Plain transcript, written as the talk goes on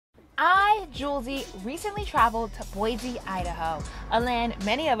I, Julesy, recently traveled to Boise, Idaho, a land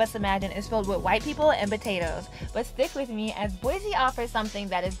many of us imagine is filled with white people and potatoes. But stick with me, as Boise offers something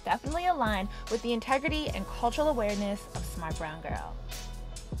that is definitely aligned with the integrity and cultural awareness of Smart Brown Girl.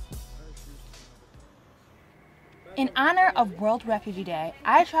 In honor of World Refugee Day,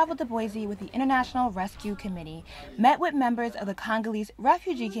 I traveled to Boise with the International Rescue Committee, met with members of the Congolese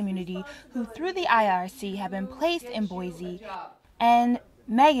refugee community who through the IRC have been placed in Boise, and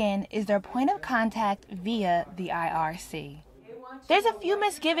Megan is their point of contact via the IRC. There's a few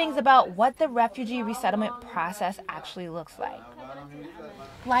misgivings about what the refugee resettlement process actually looks like.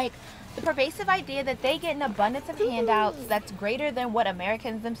 Like the pervasive idea that they get an abundance of handouts that's greater than what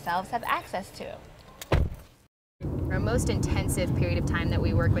Americans themselves have access to. Our most intensive period of time that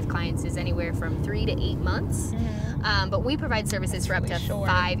we work with clients is anywhere from 3 to 8 months. But we provide services for up to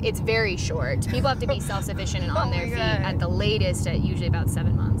 5. It's very short. People have to be self-sufficient and on their feet at the latest at usually about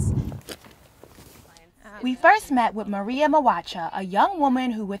 7 months. We first met with Maria Mawacha, a young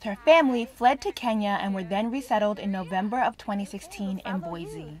woman who with her family fled to Kenya and were then resettled in November of 2016 in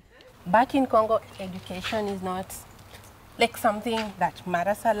Boise. Back in Congo, education is not like something that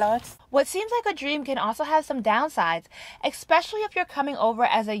matters a lot. What seems like a dream can also have some downsides, especially if you're coming over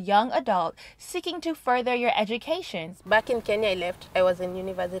as a young adult seeking to further your education. Back in Kenya, I left. I was in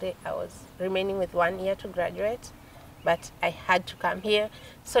university. I was remaining with 1 year to graduate, but I had to come here.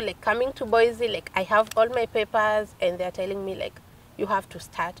 So like coming to Boise, like I have all my papers and they're telling me like, you have to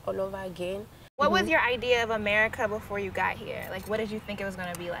start all over again. What was your idea of America before you got here? Like, what did you think it was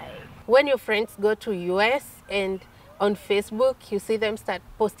going to be like? When your friends go to US and on Facebook, you see them start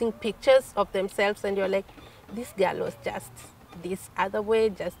posting pictures of themselves and you're like, this girl was just this other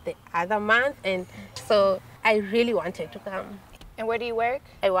way, just the other month. And so I really wanted to come. And where do you work?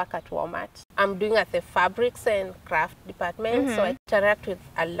 I work at Walmart. I'm doing at the fabrics and craft department. So I interact with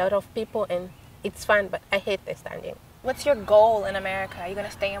a lot of people and it's fun, but I hate the standing. What's your goal in America? Are you going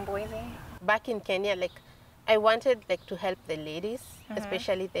to stay in Boise? Back in Kenya, like I wanted like to help the ladies,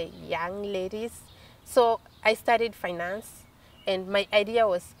 especially the young ladies. So I studied finance and my idea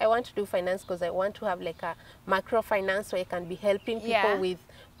was I want to do finance because I want to have like a microfinance so I can be helping people with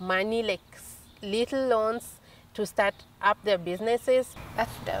money, like little loans to start up their businesses.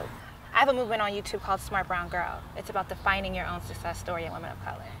 That's dope. I have a movement on YouTube called Smart Brown Girl. It's about defining your own success story in women of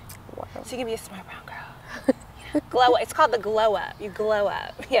color. Wow. So you can be a smart brown girl. Glow up. It's called the glow up. You glow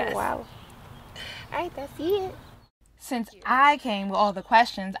up. Yes. Wow. All right, that's it. Since I came with all the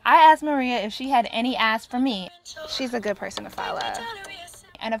questions, I asked Maria if she had any asks for me. She's a good person to follow.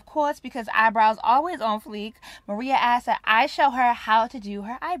 And of course, because eyebrows always on fleek, Maria asked that I show her how to do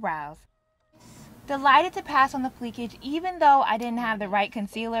her eyebrows. Delighted to pass on the fleekage even though I didn't have the right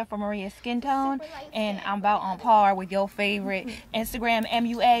concealer for Maria's skin tone, and I'm about on par with your favorite Instagram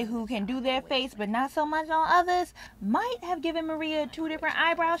MUA who can do their face but not so much on others, might have given Maria 2 different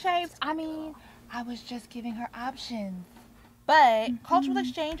eyebrow shapes. I mean, I was just giving her options. But cultural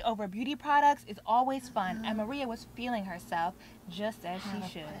exchange over beauty products is always fun, and Maria was feeling herself just as she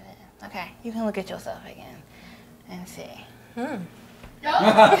should. Okay, you can look at yourself again and see.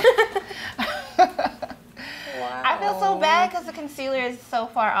 Wow. I feel so bad because the concealer is so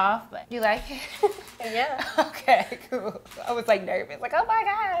far off, but you like it? Yeah. Okay, cool. I was like nervous, like, oh my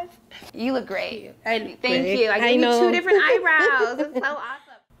gosh. You look great. Thank you. I gave you 2 different eyebrows. It's so awesome.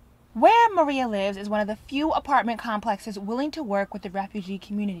 Where Maria lives is one of the few apartment complexes willing to work with the refugee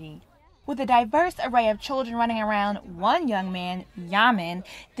community. With a diverse array of children running around, one young man, Yemen,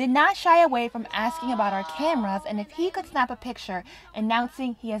 did not shy away from asking about our cameras and if he could snap a picture,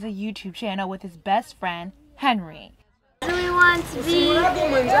 announcing he has a YouTube channel with his best friend, Henry. Do we want to be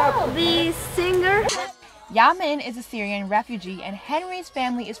the singer? Yemen is a Syrian refugee and Henry's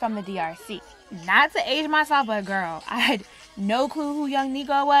family is from the DRC. Not to age myself, but girl, I had no clue who Young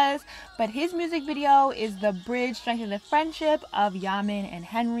Negro was, but his music video is the bridge strengthening the friendship of Yemen and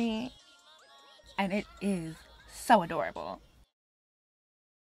Henry, and it is so adorable.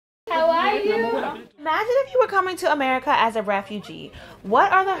 How are you? Imagine if you were coming to America as a refugee.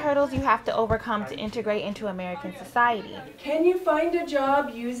 What are the hurdles you have to overcome to integrate into American society? Can you find a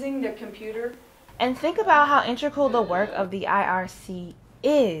job using the computer? And think about how integral the work of the IRC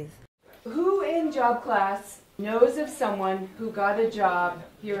is. Who in job class knows of someone who got a job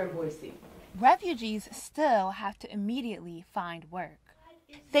here in Boise? Refugees still have to immediately find work.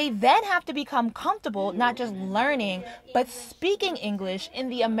 They then have to become comfortable not just learning, but speaking English in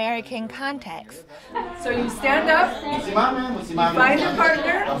the American context. So you stand up, you find a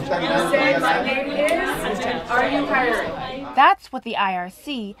partner, you say, my name is, are you hiring? That's what the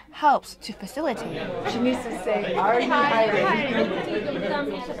IRC helps to facilitate. She needs to say, are you hiring?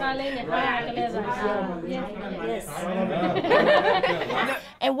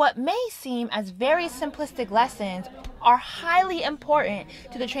 And what may seem as very simplistic lessons are highly important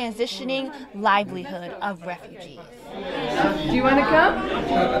to the transitioning livelihood of refugees. Do you want to come?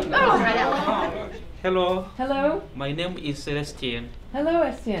 Hello. Hello. My name is Celestine. Hello,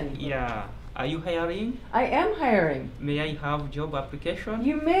 Estienne. Yeah. Are you hiring? I am hiring. May I have job application?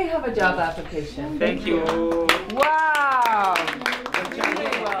 You may have a job application. Thank you. Wow.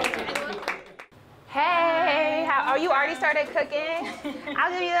 Hey, are you already started cooking?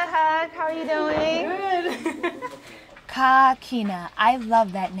 I'll give you a hug. How are you doing? Good. Kakina, I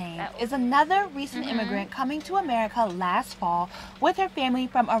love that name, is another recent immigrant coming to America last fall with her family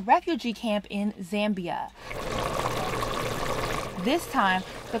from a refugee camp in Zambia. This time,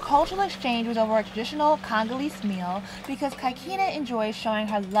 the cultural exchange was over a traditional Congolese meal because Kakina enjoys showing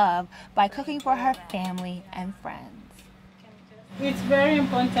her love by cooking for her family and friends. It's very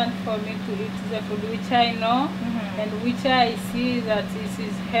important for me to eat the food which I know and which I see that this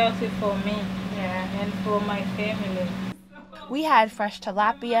is healthy for me and for my family. We had fresh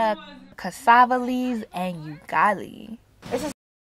tilapia, cassava leaves, and ugali. This is